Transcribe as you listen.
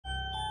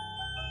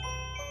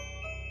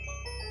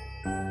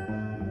Good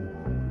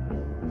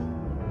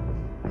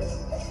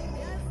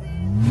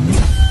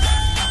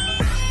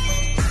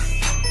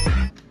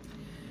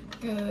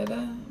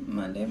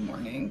Monday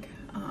morning.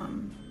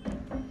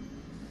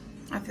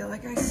 I feel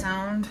like I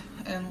sound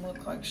and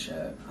look like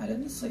shit. I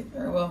didn't sleep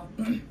very well.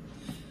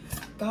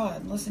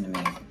 God, listen to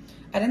me.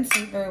 I didn't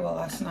sleep very well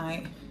last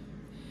night,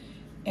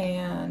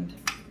 and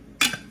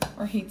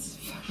our heat's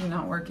fucking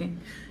not working.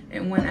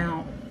 It went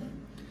out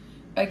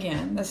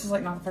again. This is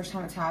like not the first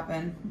time it's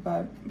happened,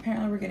 but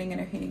apparently we're getting a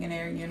new heating and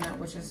air unit,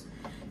 which is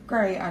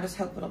great. I just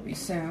hope it'll be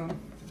soon.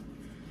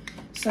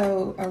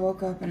 So I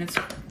woke up and it's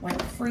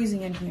like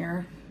freezing in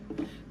here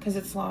because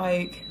it's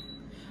like,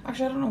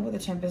 actually I don't know what the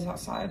temp is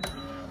outside,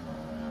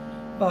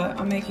 but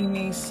I'm making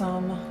me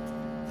some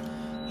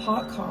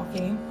hot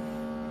coffee.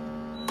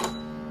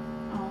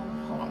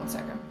 Hold on one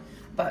second.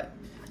 But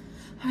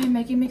I'm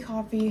making me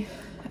coffee,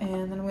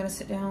 and then I'm gonna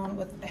sit down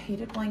with a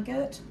heated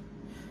blanket,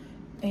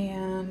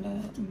 and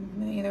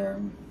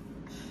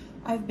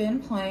I've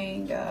been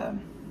playing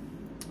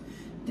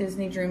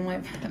Disney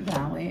Dreamlight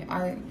Valley.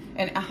 I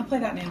play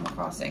that in Animal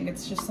Crossing.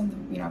 It's just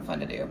something, you know, fun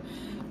to do.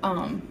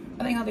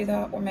 I think I'll do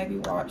that, or maybe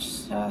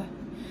watch a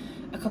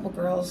couple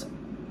girls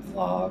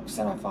vlogs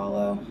that I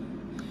follow.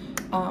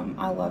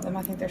 I love them.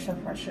 I think they're so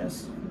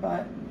precious,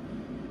 but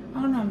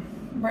I don't know.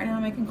 Right now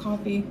I'm making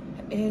coffee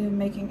and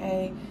making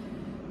a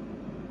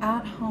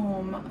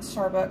at-home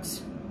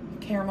Starbucks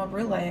caramel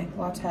brulee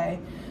latte.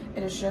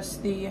 It is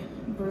just the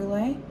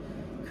brulee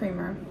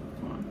creamer.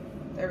 Hold on.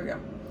 There we go.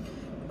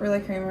 Brulee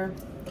creamer.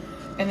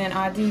 And then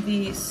I do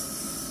the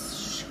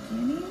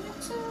skinny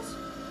mixes,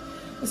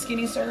 the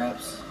skinny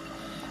syrups.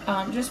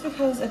 Just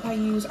because if I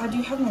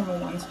do have normal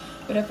ones,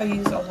 but if I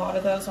use a lot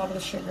of the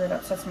sugar, it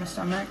upsets my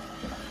stomach.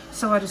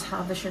 So I just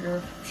have the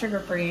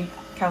sugar-free,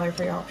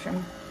 calorie-free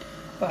option.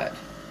 But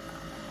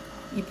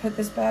you put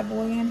this bad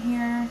boy in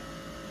here,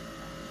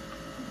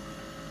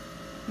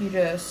 you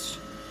just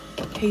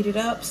heat it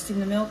up, steam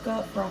the milk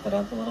up, froth it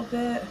up a little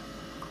bit,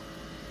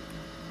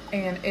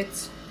 and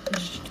it's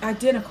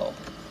identical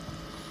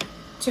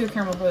to a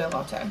caramel brulee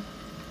latte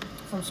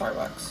from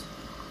Starbucks.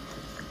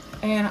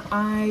 And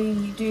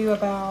I do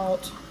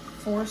about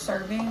 4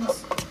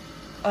 servings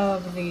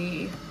of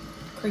the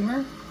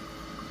creamer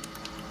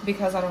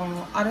because I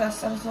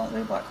just don't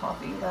do black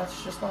coffee.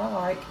 That's just what I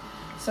like.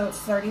 So it's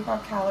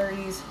 35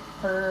 calories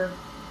per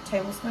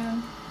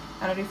tablespoon,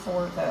 and I do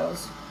 4 of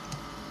those.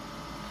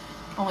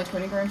 Only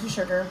 20 grams of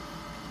sugar,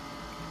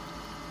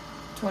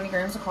 20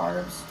 grams of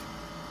carbs.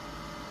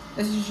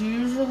 This is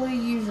usually,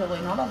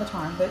 not all the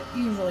time, but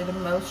usually the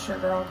most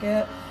sugar I'll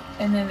get.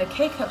 And then the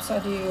K-Cups I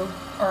do,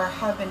 or I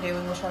have been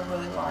doing, which I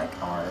really like,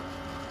 are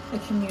the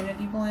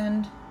Community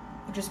Blend,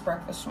 which is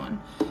breakfast one.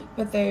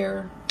 But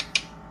they're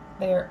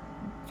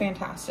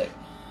fantastic.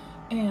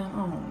 And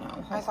I don't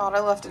know. I thought I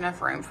left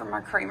enough room for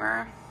my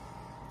creamer,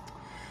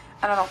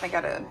 and I don't think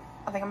I did.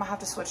 I think I'm gonna have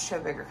to switch to a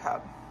bigger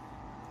cup,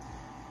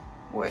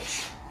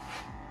 which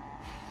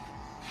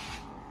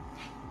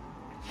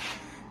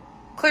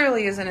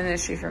clearly isn't an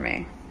issue for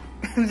me.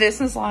 This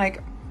is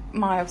like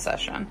my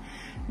obsession.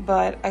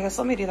 But I guess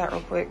let me do that real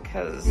quick,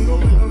 because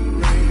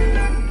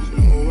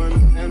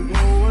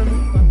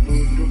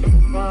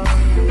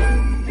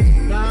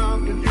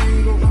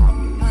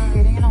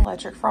getting an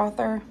electric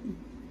frother,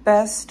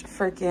 best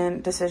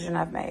freaking decision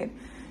I've made.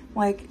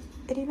 Like,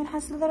 it even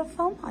has a little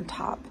foam on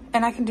top,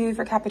 and I can do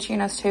for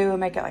cappuccinos too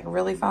and make it like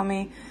really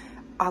foamy.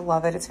 I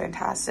love it. It's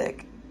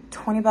fantastic.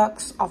 20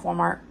 bucks off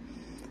Walmart.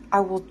 I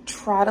will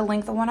try to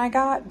link the one I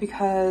got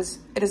because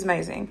it is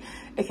amazing.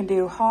 It can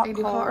do hot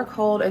or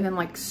cold, and then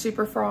like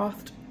super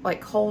frothed,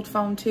 like cold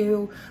foam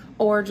too,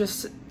 or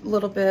just a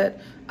little bit,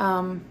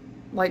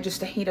 like just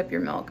to heat up your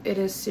milk. It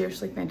is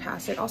seriously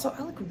fantastic. Also,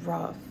 I look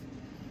rough.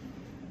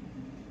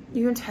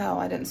 You can tell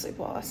I didn't sleep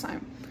well last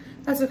night.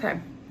 That's okay.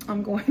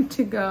 I'm going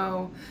to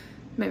go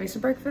make me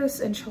some breakfast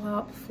and chill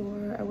out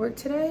before I work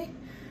today,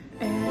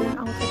 and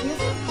I'll talk to you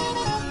soon.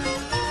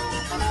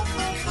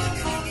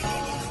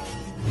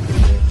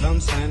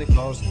 Comes Santa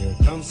Claus, here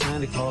comes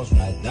Santa Claus,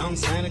 right down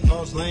Santa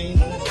Claus Lane.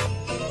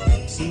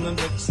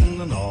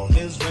 Vixen and all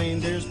his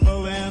reindeers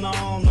pulling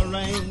on the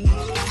reins.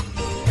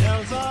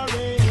 Bells are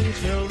ringing,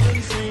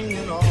 children sing,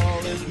 and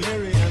all is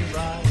merry and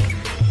bright.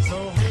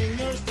 So hang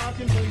your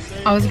stockings and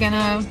say, I was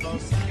gonna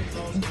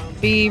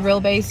be real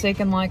basic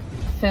and like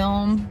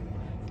film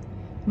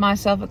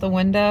myself at the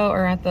window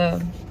or at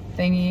the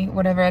thingy,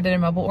 whatever I did in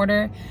mobile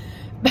order.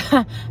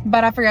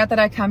 But I forgot that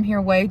I come here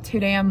way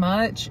too damn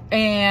much,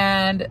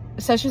 and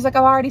so she's like,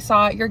 oh, I already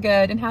saw it, you're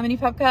good. And how many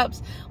pup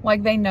cups?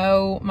 Like, they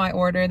know my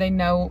order, they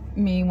know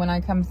me when I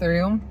come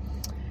through.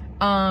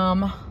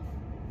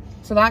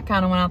 So that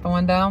kind of went out the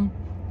window,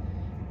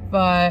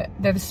 but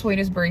they're the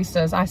sweetest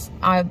baristas.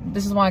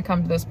 This is why I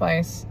come to this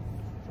place.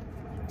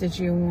 Did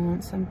you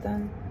want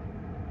something?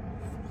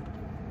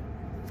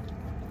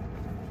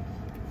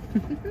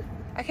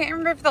 I can't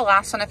remember if the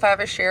last one, if I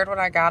ever shared what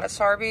I got at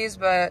Sarby's,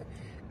 but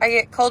I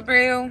get cold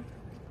brew,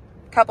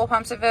 couple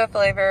pumps of vanilla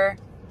flavor,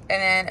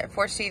 and then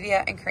 4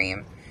 stevia and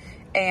cream.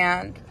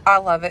 And I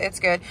love it. It's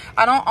good.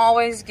 I don't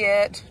always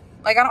get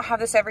Like, I don't have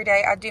this every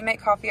day. I do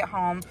make coffee at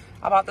home.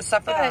 I bought the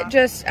stuff for that.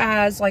 Just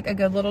as like a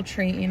good little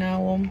treat, you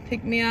know, will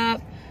pick me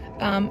up.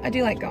 I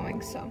do like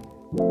going, so.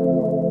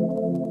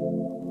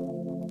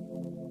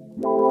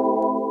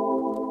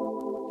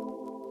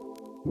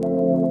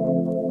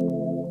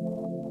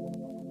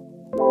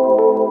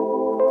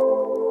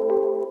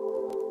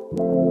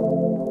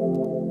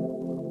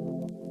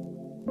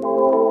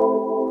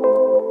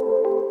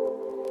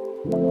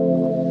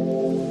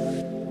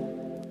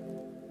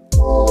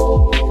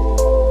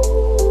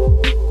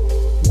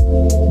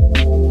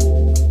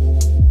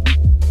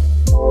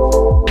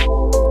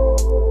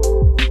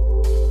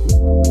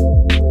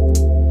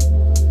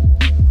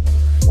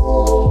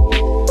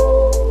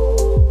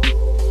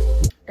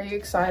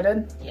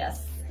 Excited?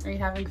 Yes. Are you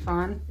having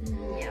fun?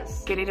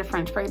 Yes. Getting to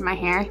French braid my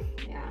hair?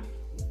 Yeah.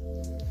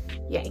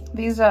 Yay.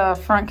 These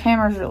front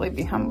cameras really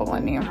be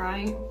humbling you.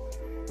 Right?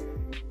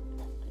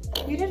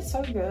 You did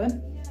so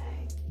good.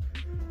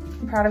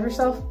 You proud of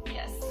yourself?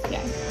 Yes. Yeah.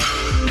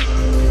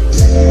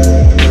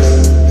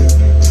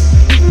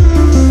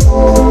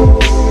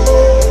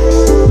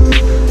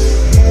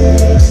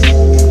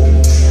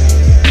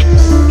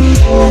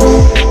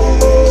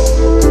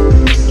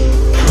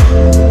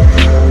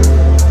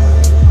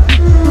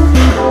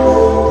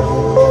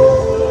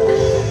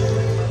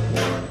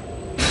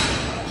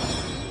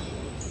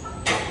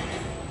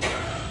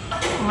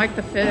 I like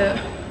the fit.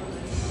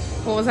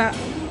 What was that?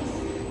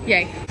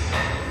 Yay.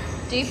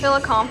 Do you feel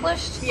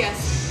accomplished?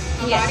 Yes.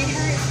 My Yes. body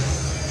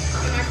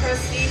hurts. And my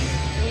crusty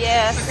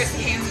Yes.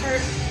 hands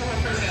hurt. But I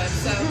feel good.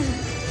 So,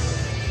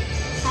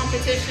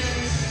 competition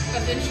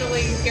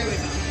eventually, here we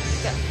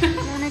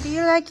go. Nana, do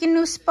you like your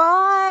new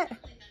spot?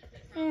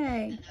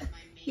 Hey,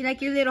 you like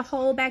your little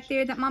hole back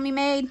there that mommy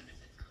made?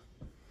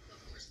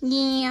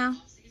 Yeah.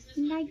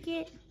 You like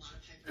it?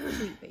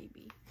 Sweet baby.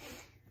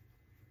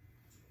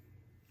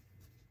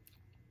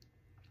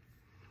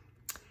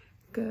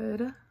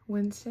 Good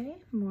Wednesday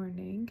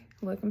morning.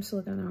 Look, I'm still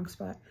looking in the wrong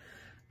spot.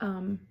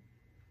 I'm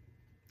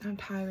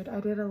tired. I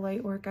did a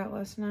late workout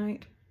last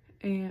night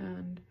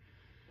and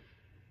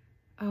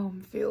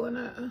I'm feeling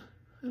it.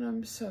 And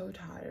I'm so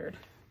tired.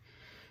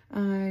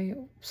 I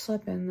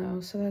slept in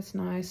though, so that's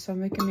nice. So I'm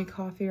making me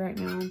coffee right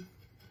now.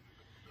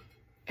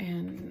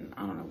 And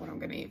I don't know what I'm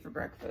gonna eat for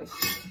breakfast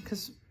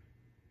because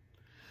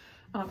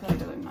I don't feel like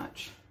doing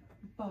much.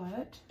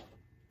 But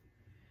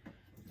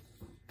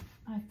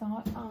I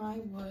thought I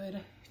would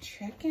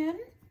check in,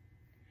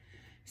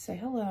 say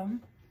hello.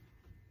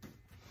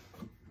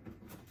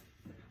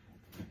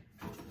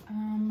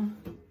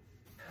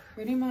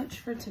 Pretty much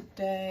for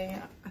today,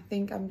 I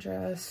think I'm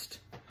just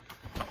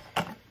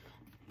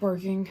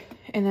working.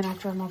 And then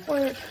after I'm off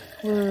work,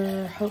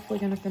 we're hopefully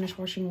gonna finish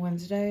watching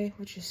Wednesday,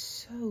 which is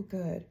so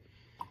good.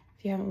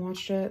 If you haven't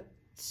watched it,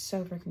 it's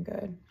so freaking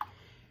good.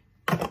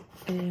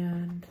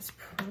 And that's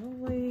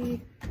probably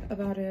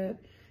about it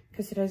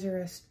because today's a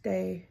rest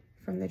day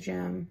from the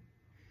gym.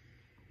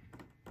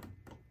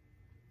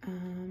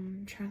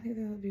 I'm trying to think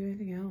if they'll do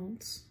anything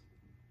else.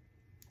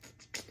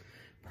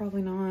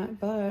 Probably not,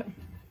 but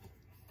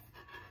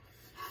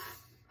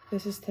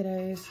this is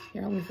today's.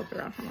 Here, let me flip it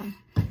around. Hold on.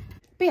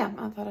 But yeah,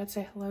 I thought I'd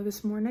say hello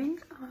this morning.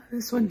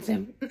 This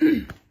Wednesday.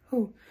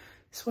 Oh,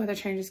 this weather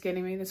change is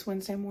getting me this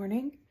Wednesday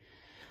morning.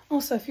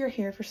 Also, if you're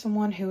here for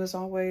someone who is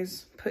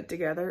always put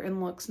together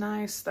and looks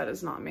nice, that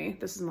is not me.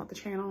 This is not the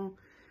channel.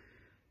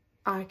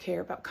 I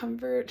care about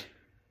comfort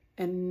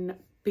and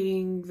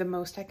being the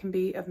most I can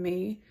be of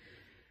me.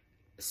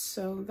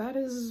 So that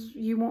is,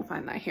 you won't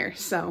find that here.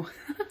 So,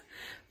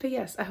 but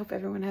yes, I hope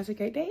everyone has a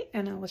great day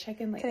and I will check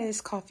in later.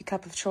 Today's coffee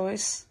cup of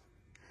choice.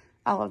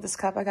 I love this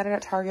cup. I got it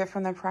at Target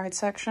from their Pride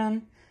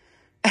section.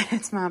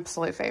 It's my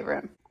absolute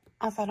favorite.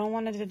 I thought I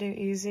wanted to do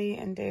easy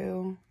and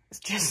do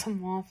just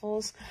some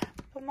waffles,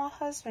 but my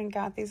husband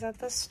got these at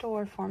the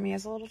store for me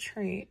as a little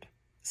treat.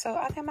 So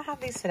I think I'm gonna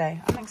have these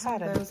today. I'm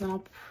excited. Those and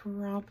I'll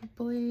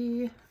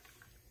probably,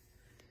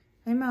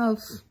 hey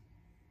Mose,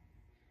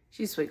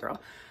 she's a sweet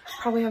girl.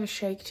 Probably have a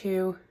shake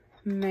too,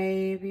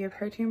 maybe a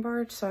protein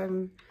bar, so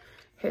I'm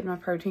hitting my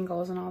protein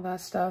goals and all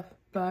that stuff.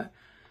 But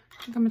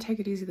I think I'm gonna take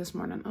it easy this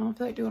morning. I don't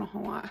feel like doing a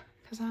whole lot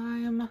because I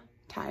am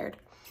tired.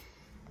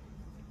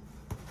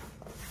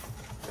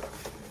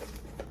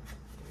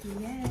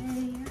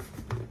 Yay.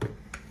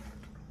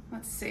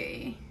 Let's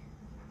see.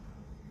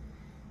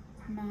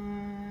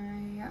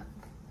 My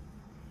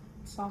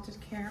salted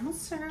caramel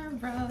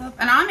syrup.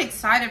 And I'm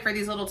excited for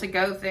these little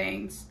to-go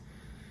things.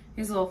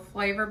 These little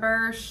flavor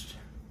burst.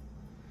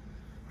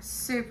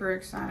 Super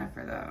excited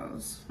for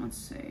those. Let's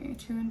see.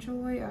 To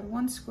enjoy, add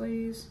 1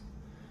 squeeze.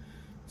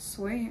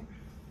 Sweet.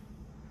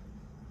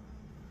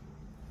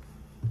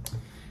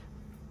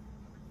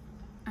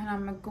 And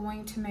I'm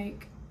going to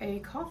make a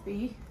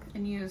coffee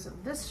and use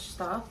this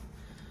stuff.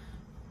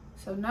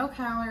 So no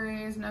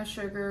calories, no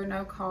sugar,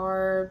 no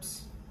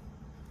carbs.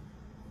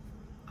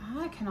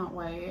 I cannot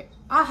wait.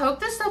 I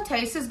hope this stuff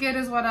tastes as good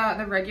as what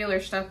the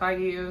regular stuff I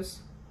use.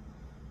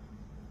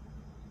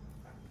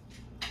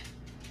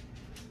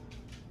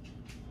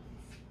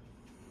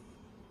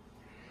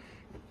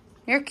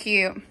 You're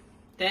cute.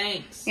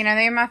 Thanks. You know,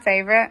 they're my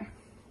favorite.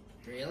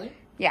 Really?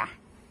 Yeah.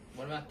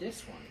 What about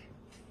this one?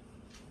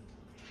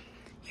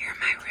 You're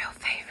my real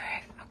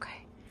favorite.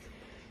 Okay.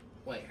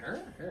 Wait, her?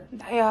 Her?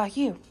 Yeah,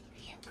 you.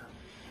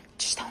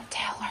 Just don't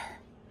tell her.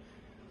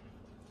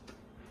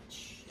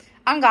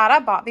 I'm glad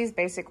I bought these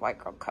basic white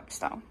girl cups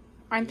though.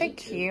 Aren't they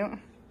cute?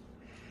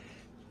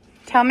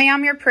 Tell me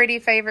I'm your pretty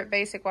favorite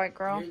basic white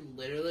girl. You're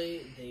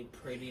literally the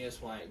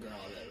prettiest white girl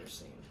I've ever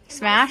seen.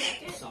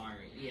 Smash? Sorry.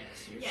 Yes,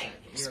 you're second.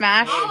 You're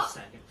Smash? very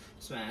second.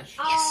 Smash.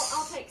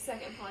 I'll take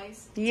second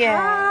place.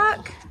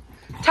 Yeah.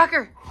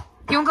 Tucker,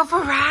 you wanna go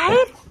for a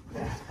ride?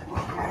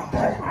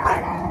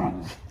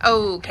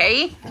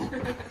 Okay.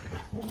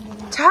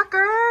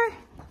 Tucker.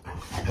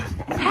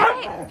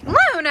 Hey,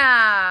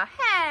 Luna.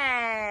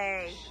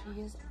 Hey.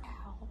 She is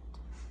out.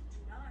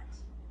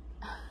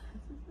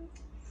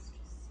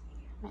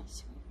 My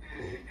sweet.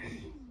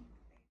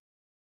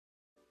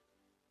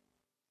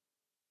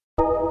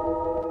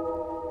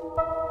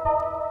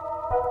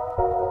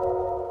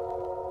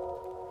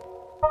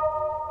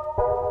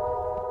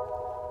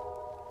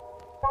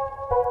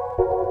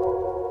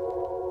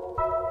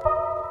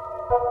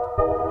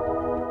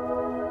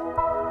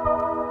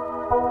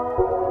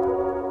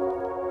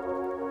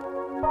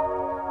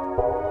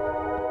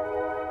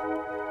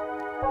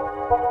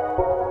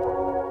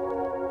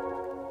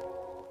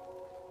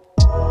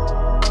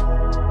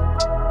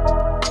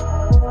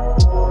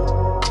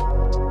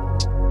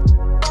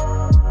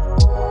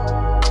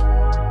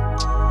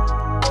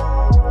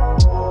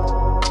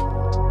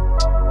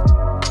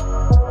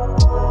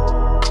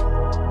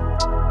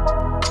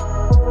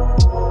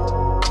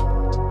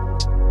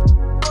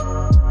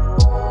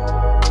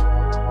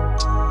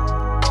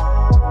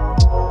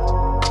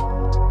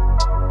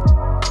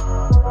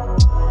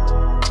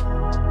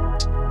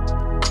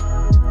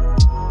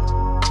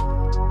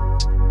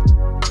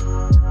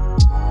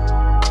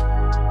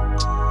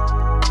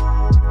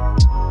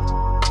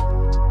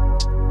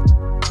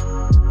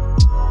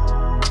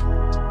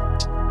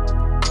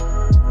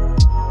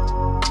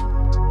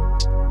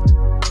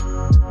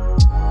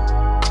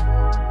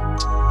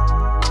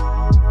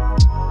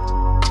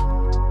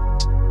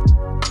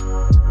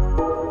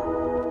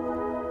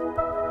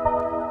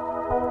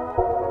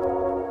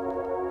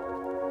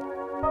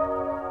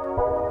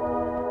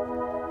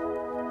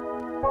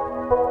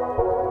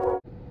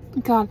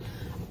 God,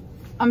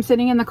 I'm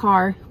sitting in the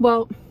car.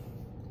 Well,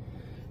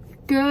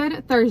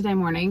 good Thursday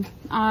morning.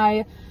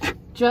 I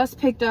just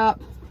picked up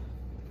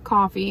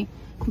coffee.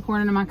 I'm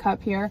pouring it in my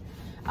cup here.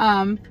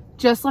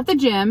 Just left the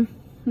gym.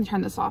 Let me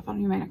turn this off.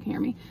 You may not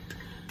hear me.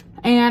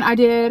 And I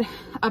did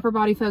upper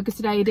body focus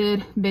today. I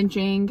did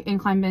benching,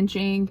 incline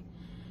benching.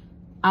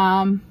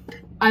 I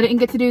didn't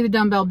get to do the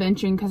dumbbell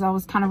benching because I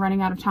was kind of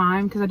running out of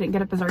time because I didn't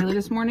get up as early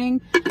this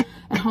morning.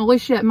 And holy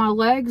shit, my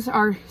legs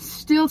are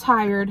still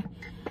tired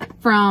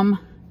from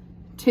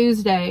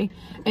Tuesday,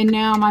 and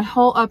now my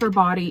whole upper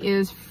body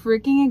is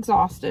freaking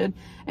exhausted.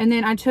 And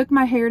then I took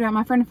my hair down.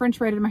 My friend French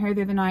braided my hair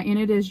the other night, and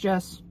it is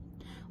just,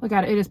 look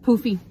at it, it is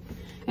poofy,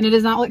 and it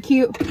does not look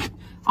cute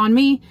on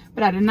me,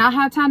 but I did not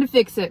have time to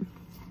fix it.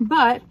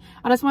 But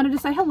I just wanted to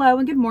say hello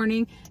and good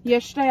morning.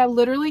 Yesterday I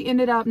literally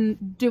ended up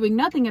doing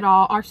nothing at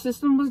all. Our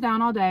system was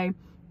down all day.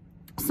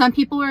 Some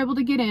people were able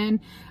to get in,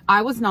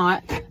 I was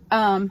not.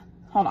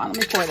 Hold on, let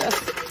me pour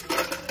this.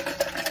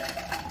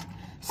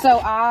 So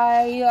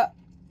I'm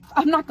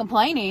not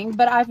complaining,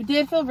 but I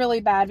did feel really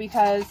bad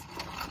because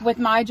with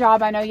my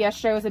job, I know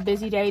yesterday was a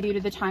busy day due to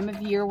the time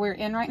of year we're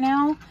in right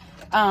now.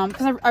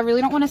 Because I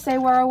really don't want to say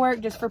where I work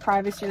just for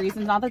privacy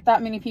reasons. Not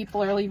that many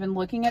people are even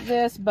looking at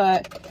this,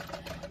 but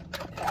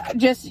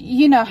just,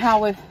 you know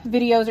how if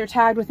videos are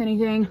tagged with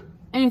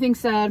anything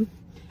said,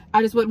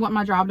 I just wouldn't want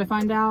my job to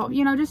find out,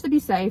 you know, just to be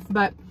safe.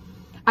 But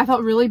I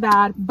felt really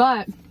bad,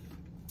 but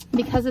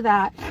because of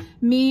that,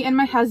 me and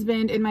my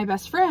husband and my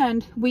best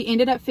friend, we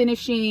ended up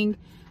finishing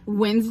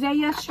Wednesday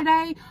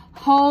yesterday.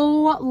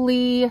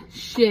 Holy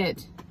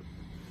shit.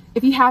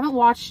 If you haven't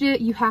watched it,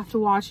 you have to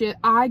watch it.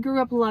 I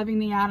grew up loving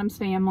the Addams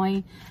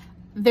Family.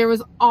 There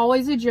was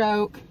always a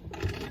joke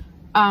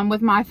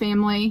with my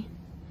family,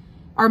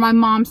 or my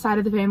mom's side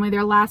of the family.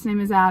 Their last name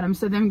is Addams,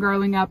 so them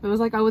growing up, it was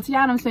like, oh, it's the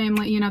Addams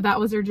Family, you know, that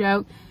was their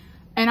joke.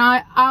 And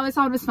I always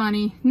thought it was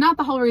funny. Not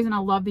the whole reason I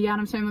love the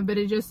Addams Family, but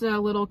it's just a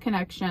little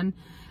connection.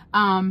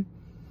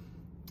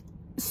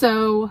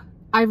 So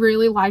I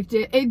really liked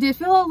it. It did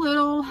feel a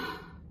little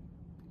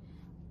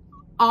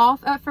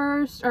off at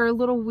first, or a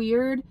little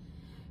weird,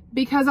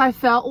 because I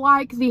felt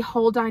like the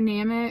whole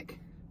dynamic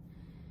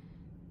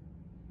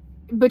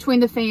between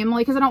the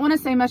family, because I don't want to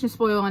say much and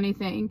spoil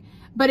anything,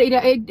 but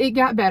it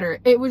got better.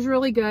 It was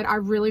really good. I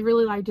really,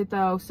 really liked it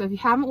though. So if you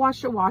haven't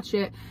watched it, watch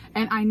it.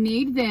 And I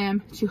need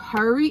them to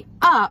hurry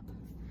up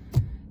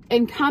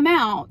and come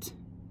out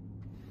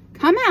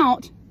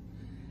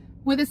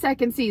with a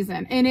second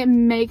season. And it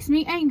makes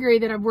me angry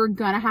that we're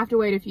gonna have to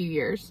wait a few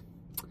years.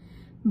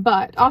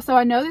 But also,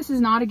 I know this is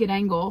not a good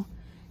angle.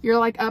 You're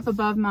like up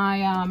above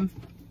my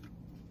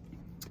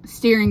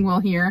steering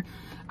wheel here.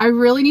 I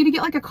really need to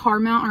get like a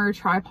car mount or a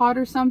tripod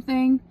or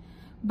something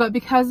but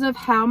because of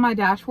how my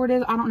dashboard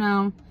is, I don't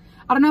know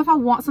if I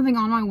want something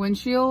on my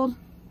windshield.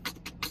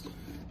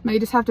 May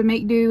just have to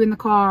make do in the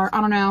car. I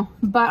don't know,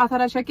 but I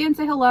thought I'd check in,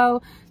 say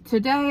hello.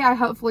 Today I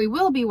hopefully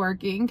will be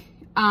working,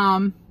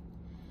 and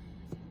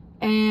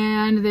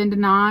then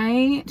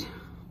tonight,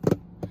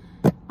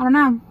 I don't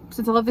know,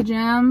 since I left the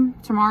gym,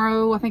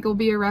 tomorrow I think it will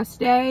be a rest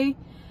day.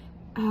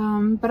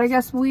 But I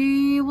guess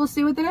we will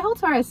see what the day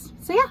holds for us.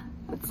 So yeah,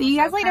 let's see you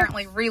guys later.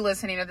 Currently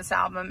re-listening to this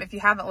album. If you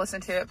haven't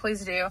listened to it,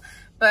 please do.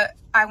 But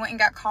I went and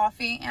got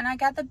coffee, and I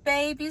got the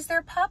babies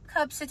their pup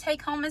cups to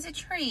take home as a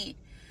treat.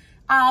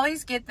 I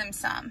always get them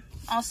some.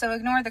 Also,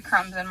 ignore the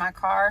crumbs in my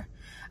car.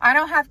 I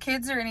don't have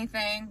kids or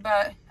anything,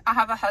 but I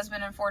have a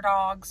husband and 4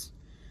 dogs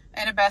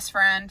and a best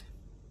friend.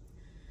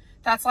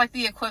 That's like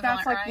the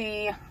equivalent, that's like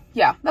right?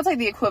 Yeah, that's like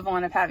the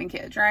equivalent of having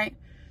kids, right?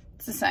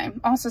 It's the same.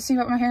 Also, see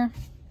what my hair?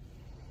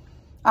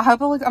 I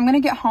hope I'm going to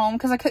get home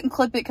because I couldn't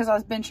clip it because I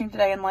was benching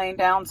today and laying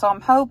down. So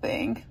I'm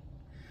hoping,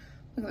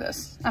 look at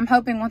this. I'm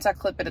hoping once I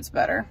clip it, it's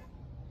better.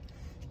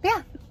 But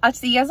yeah, I'll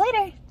see you guys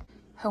later.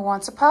 Who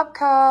wants a pup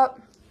cup?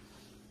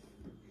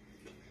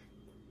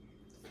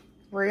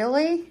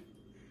 Really?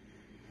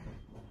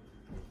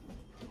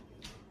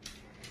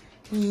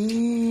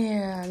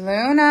 Yeah,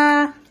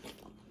 Luna.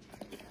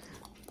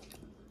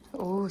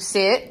 Oh,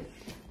 sit.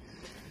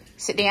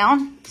 Sit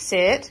down.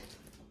 Sit.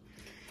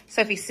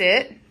 Sophie,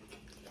 sit.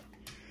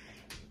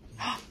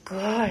 Oh,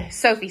 good.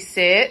 Sophie,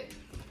 sit.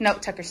 No,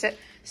 Tucker, sit.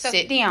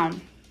 Sit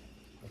down.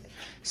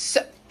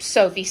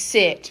 Sophie,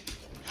 sit.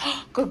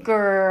 Good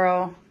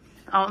girl.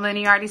 Oh, Luna,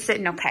 you already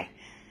sitting? Okay.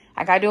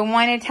 I gotta do them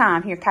one at a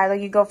time. Here,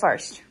 Kylo, you go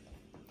first.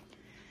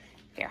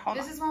 Here, hold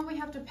on. This is why we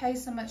have to pay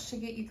so much to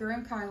get you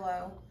groomed,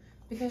 Kylo.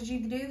 Because you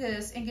do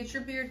this and get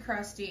your beard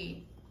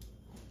crusty.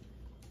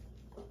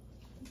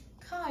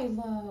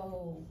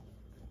 Kylo.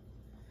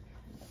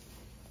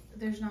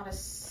 There's not a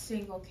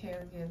single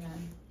care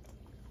given.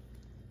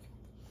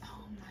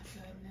 Oh my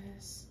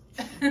goodness.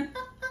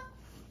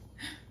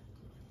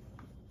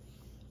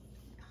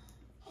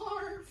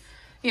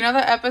 You know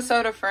the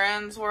episode of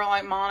Friends where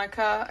like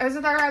Monica,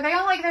 are they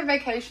on like their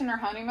vacation or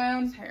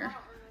honeymoon? Here.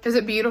 Is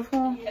it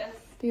beautiful? Yes.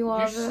 Do you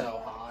love it? You're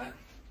so hot.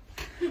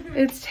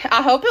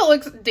 I hope it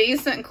looks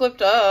decent and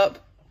clipped up.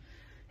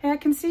 Hey, I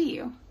can see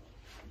you.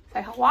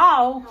 Say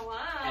hello. Hello.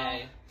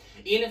 Hey,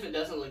 even if it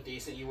doesn't look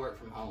decent, you work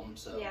from home,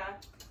 so. Yeah.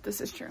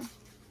 This is true.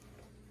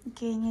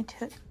 Getting you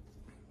to.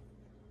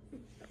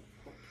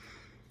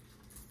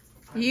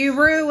 You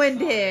ruined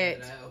Sorry it.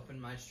 that I opened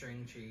my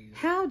string cheese.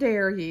 How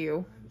dare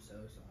you? I'm so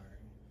sorry.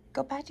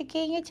 Go back to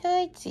getting your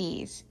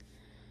Tootsies.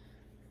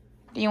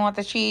 Do you want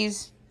the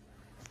cheese?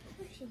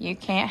 You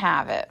can't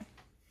have it.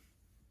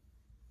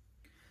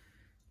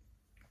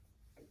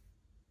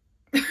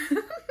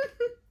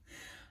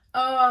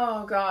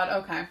 Oh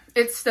God, okay.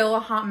 It's still a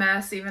hot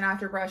mess even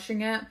after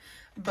brushing it,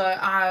 but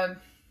I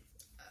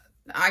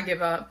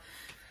give up.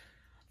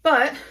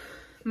 But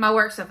my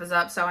work stuff is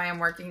up, so I am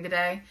working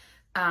today,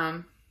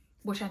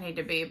 which I need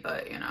to be,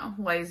 but you know,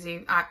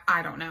 lazy.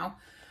 I don't know.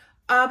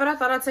 But I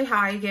thought I'd say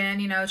hi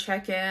again, you know,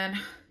 check in.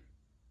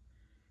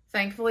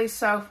 Thankfully,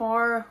 so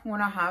far,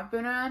 when I have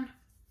been in,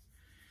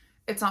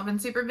 it's not been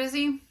super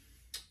busy.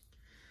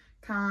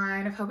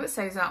 Kind of hope it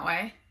stays that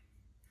way.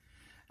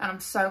 And I'm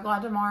so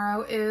glad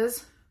tomorrow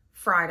is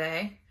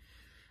Friday.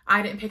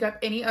 I didn't pick up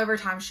any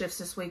overtime shifts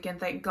this weekend,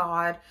 thank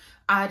God.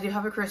 I do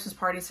have a Christmas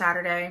party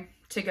Saturday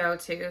to go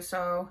to,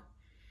 so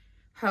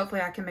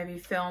hopefully I can maybe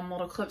film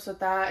little clips with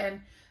that.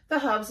 And the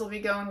hubs will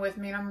be going with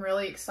me, and I'm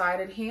really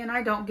excited. He and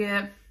I don't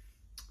get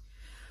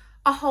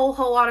a whole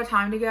lot of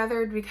time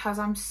together because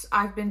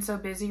I've been so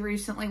busy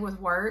recently with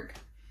work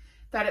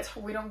that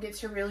we don't get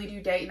to really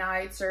do date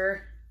nights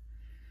or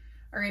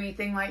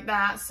anything like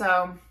that.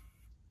 So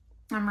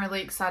I'm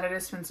really excited to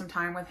spend some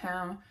time with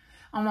him.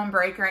 I'm on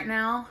break right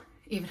now,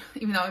 even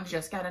though I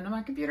just got into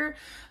my computer,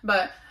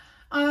 but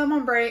I'm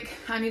on break.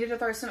 I needed to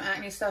throw some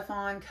acne stuff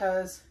on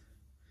because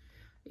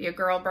your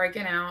girl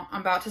breaking out.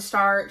 I'm about to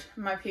start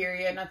my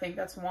period, and I think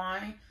that's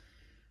why.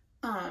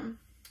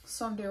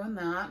 So I'm doing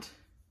that.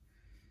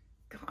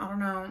 I don't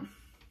know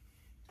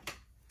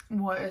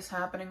what is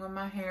happening with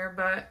my hair,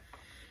 but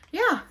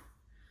yeah,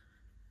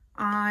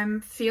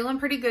 I'm feeling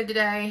pretty good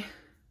today.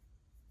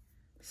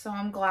 So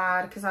I'm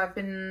glad because I've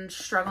been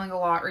struggling a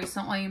lot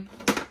recently,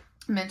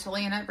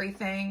 mentally and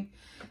everything.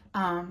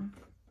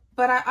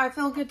 But I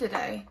feel good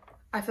today.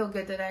 I feel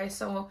good today.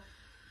 So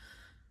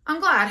I'm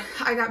glad.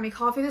 I got me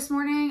coffee this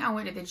morning. I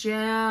went to the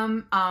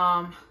gym,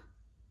 kind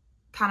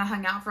of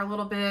hung out for a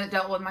little bit,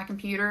 dealt with my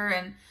computer,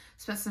 and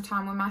spent some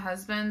time with my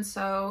husband.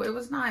 So it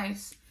was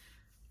nice.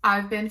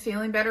 I've been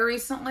feeling better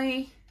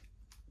recently.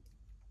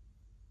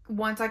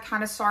 Once I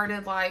kind of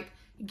started like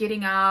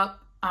getting up,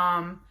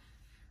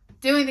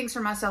 doing things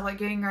for myself, like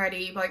getting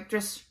ready, like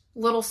just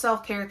little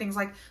self-care things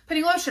like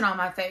putting lotion on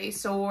my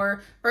face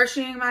or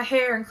brushing my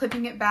hair and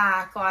clipping it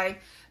back.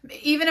 Like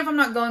even if I'm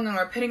not going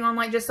anywhere, putting on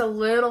like just a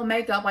little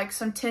makeup, like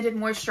some tinted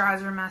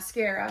moisturizer and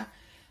mascara.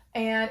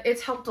 And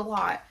it's helped a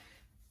lot.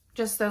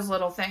 Just those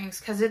little things.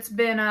 Cause it's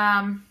been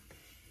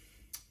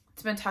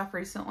tough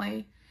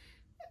recently.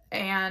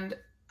 and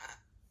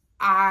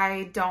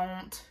I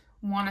don't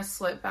want to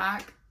slip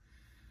back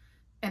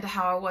into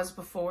how I was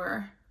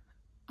before.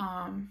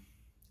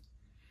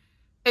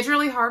 It's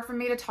really hard for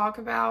me to talk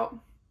about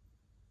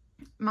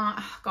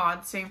my,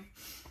 God, see,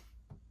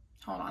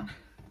 hold on.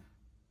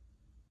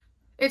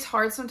 It's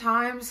hard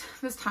sometimes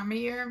this time of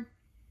year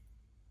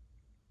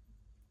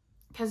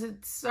because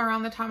it's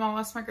around the time I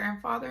lost my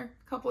grandfather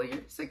a couple of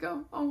years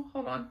ago. Oh,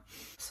 hold on.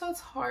 So it's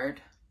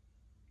hard.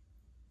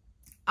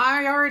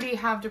 I already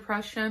have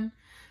depression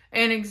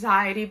and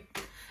anxiety,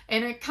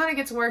 and it kind of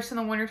gets worse in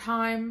the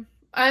wintertime,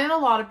 and a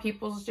lot of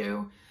people's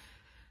do.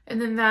 And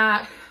then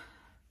that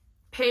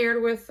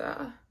paired with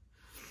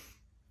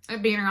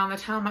it being around the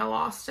time I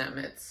lost him,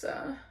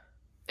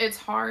 it's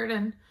hard,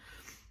 and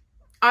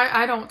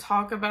I don't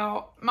talk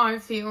about my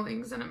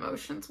feelings and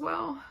emotions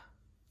well.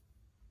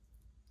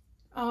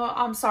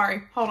 I'm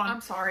sorry. Hold on.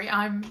 I'm sorry.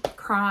 I'm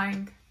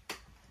crying.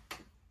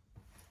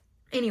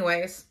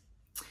 Anyways,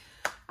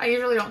 I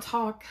usually don't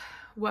talk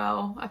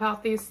well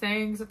about these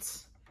things.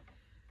 It's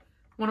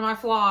one of my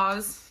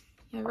flaws.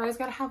 Everybody's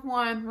got to have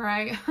one,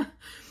 right?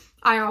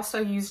 I also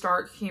use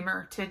dark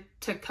humor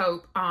to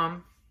cope.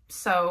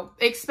 So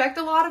expect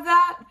a lot of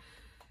that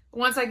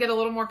once I get a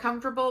little more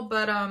comfortable,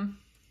 but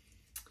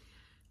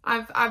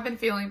I've been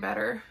feeling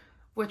better,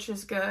 which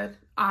is good.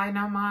 I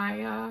know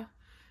my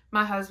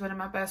husband and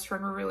my best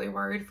friend were really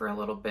worried for a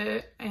little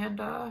bit, and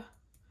I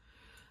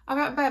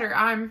got better.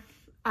 I'm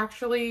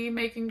actually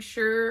making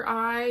sure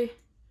I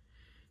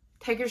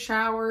take a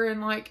shower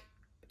and like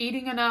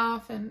eating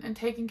enough and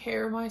taking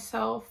care of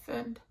myself,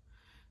 and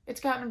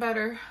it's gotten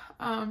better.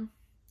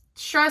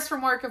 Stress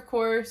from work, of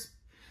course,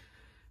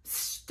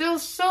 still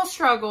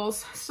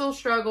struggles,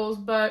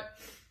 but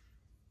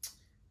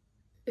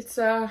it's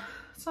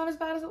not as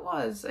bad as it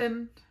was,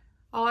 and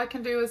all I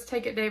can do is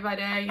take it day by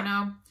day, you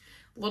know,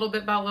 little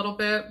bit by little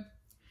bit.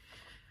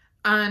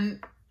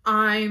 And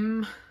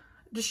I'm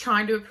just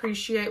trying to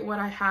appreciate what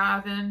I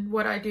have and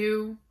what I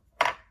do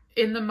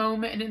in the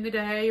moment and in the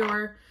day,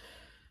 or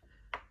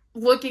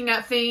looking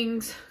at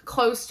things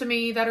close to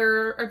me that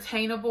are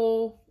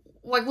attainable,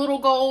 like little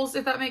goals,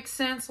 if that makes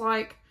sense.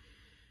 Like,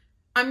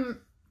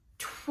 I'm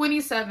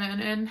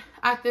 27, and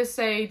at this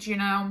age, you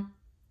know,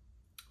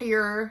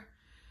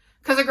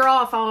 because a girl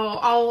I follow,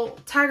 I'll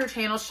tag her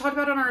channel. She talked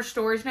about it on her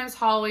story. Her name's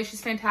Holly.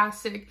 She's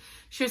fantastic.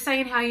 She was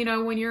saying how, you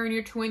know, when you're in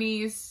your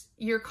 20s,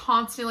 you're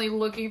constantly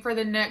looking for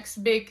the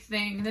next big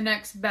thing, the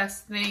next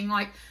best thing.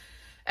 Like,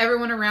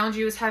 everyone around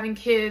you is having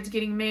kids,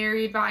 getting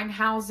married, buying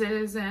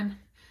houses, and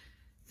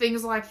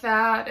things like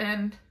that.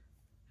 And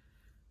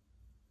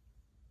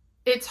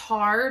it's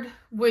hard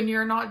when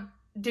you're not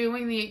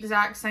doing the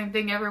exact same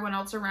thing everyone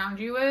else around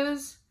you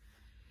is.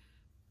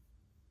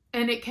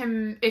 And it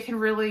can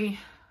really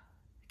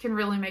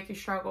make you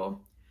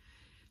struggle.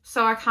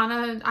 So I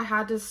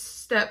had to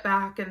step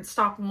back and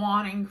stop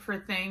wanting for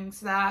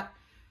things that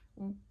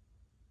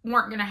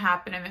weren't going to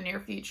happen in the near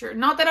future.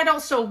 Not that I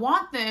don't still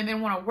want them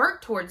and want to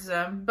work towards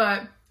them,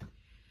 but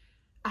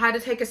I had to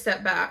take a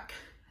step back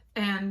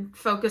and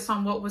focus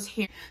on what was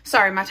here.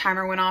 Sorry, my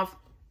timer went off.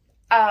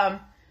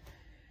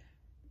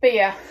 But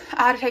yeah,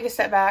 I had to take a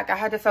step back. I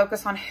had to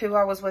focus on who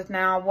I was with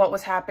now, what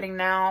was happening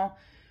now,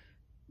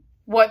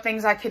 what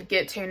things I could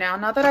get to now.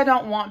 Not that I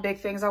don't want big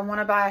things. I want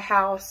to buy a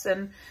house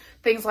and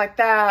things like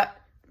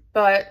that.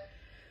 But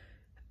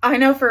I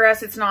know for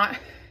us, it's not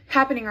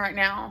happening right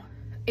now.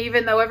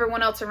 Even though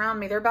everyone else around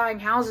me, they're buying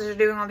houses or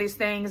doing all these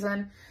things.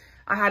 And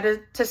I had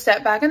to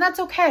step back. And that's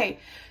okay.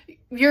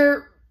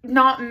 You're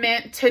not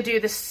meant to do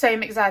the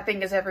same exact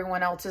thing as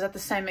everyone else is at the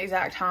same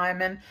exact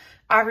time. And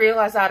I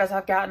realize that as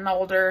I've gotten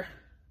older.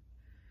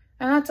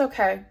 And that's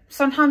okay.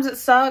 Sometimes it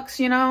sucks,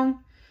 you know.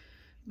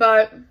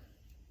 But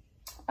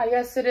I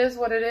guess it is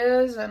what it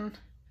is, and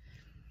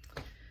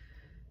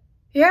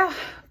yeah,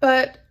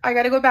 but I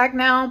gotta go back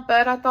now.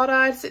 But I thought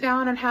I'd sit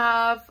down and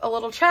have a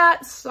little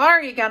chat.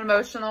 Sorry it got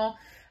emotional,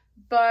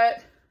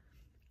 but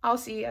I'll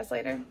see you guys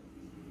later.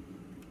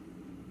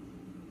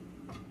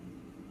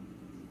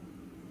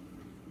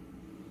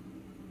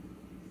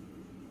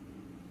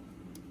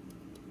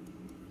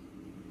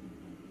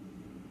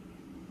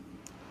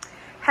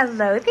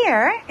 Hello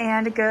there,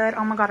 and good,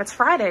 oh my god, it's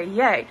Friday,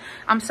 yay.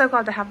 I'm so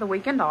glad to have the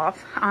weekend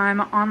off. I'm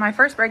on my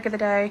first break of the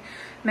day.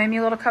 Made me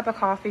a little cup of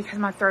coffee because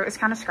my throat is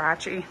kind of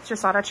scratchy.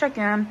 Just thought I'd check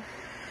in.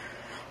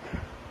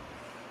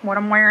 What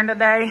I'm wearing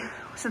today,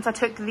 since I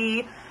took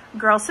the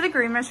girls to the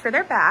groomers for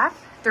their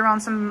bath. Threw on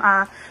some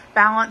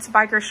Balance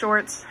biker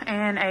shorts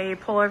and a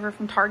pullover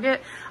from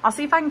Target. I'll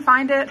see if I can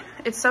find it.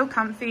 It's so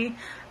comfy.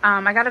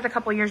 I got it a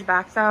couple years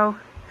back though.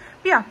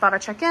 But yeah, thought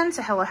I'd check in.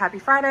 So hello, happy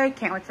Friday.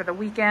 Can't wait for the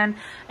weekend.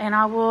 And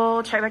I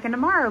will check back in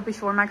tomorrow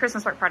before my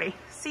Christmas work party.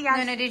 See ya.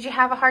 Luna, did you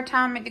have a hard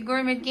time at the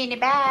groomers getting a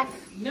bath?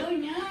 No,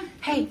 no.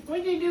 Hey.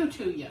 What'd they do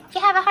to you? Did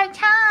you have a hard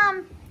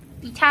time?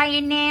 You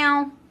tired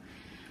now?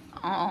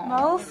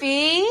 Oh.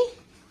 Mophie,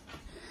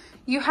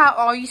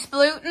 are you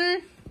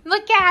splooting?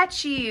 Look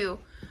at you.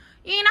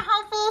 You in a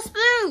hole full of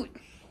sploot.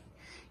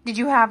 Did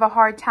you have a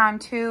hard time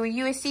too? Are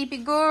you a sleepy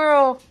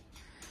girl?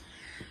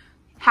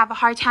 Have a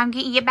hard time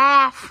getting your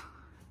bath?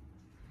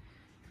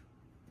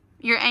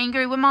 You're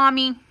angry with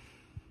mommy?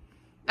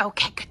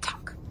 Okay, good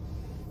talk.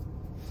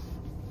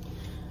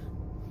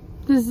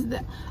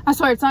 I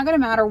swear, it's not going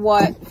to matter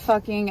what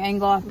fucking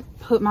angle I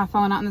put my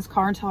phone out in this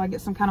car until I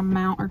get some kind of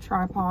mount or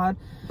tripod.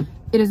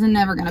 It is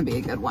never going to be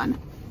a good one.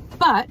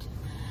 But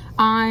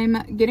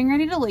I'm getting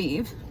ready to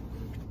leave.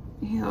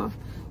 Ew,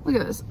 look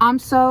at this. I'm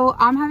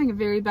having a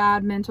very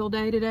bad mental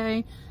day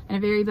today and a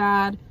very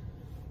bad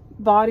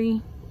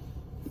body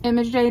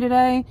image day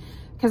today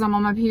because I'm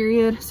on my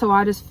period. So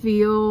I just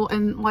feel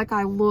and like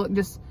I look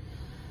just,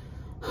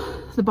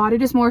 the body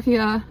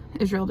dysmorphia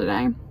is real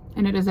today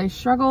and it is a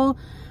struggle.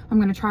 I'm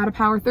going to try to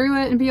power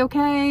through it and be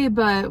okay,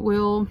 but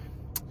we'll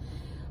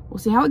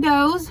see how it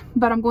goes.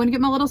 But I'm going to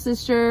get my little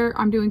sister.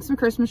 I'm doing some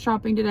Christmas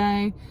shopping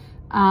today.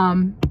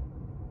 Okay.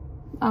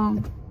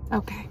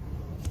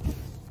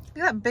 Look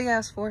at that big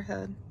ass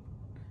forehead.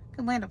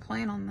 Could land a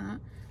plane on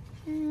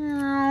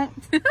that.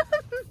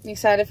 You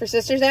excited for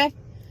Sister's Day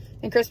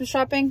and Christmas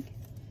shopping?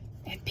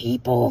 And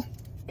people.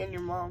 And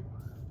your mom.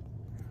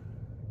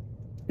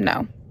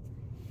 No.